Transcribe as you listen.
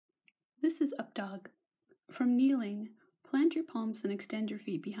This is Up Dog. From kneeling, plant your palms and extend your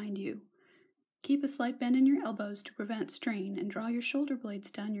feet behind you. Keep a slight bend in your elbows to prevent strain and draw your shoulder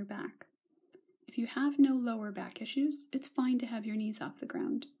blades down your back. If you have no lower back issues, it's fine to have your knees off the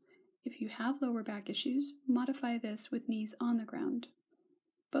ground. If you have lower back issues, modify this with knees on the ground.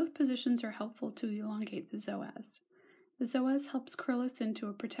 Both positions are helpful to elongate the psoas. The psoas helps curl us into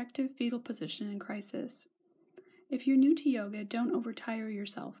a protective fetal position in crisis. If you're new to yoga, don't overtire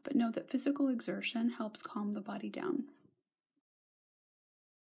yourself, but know that physical exertion helps calm the body down.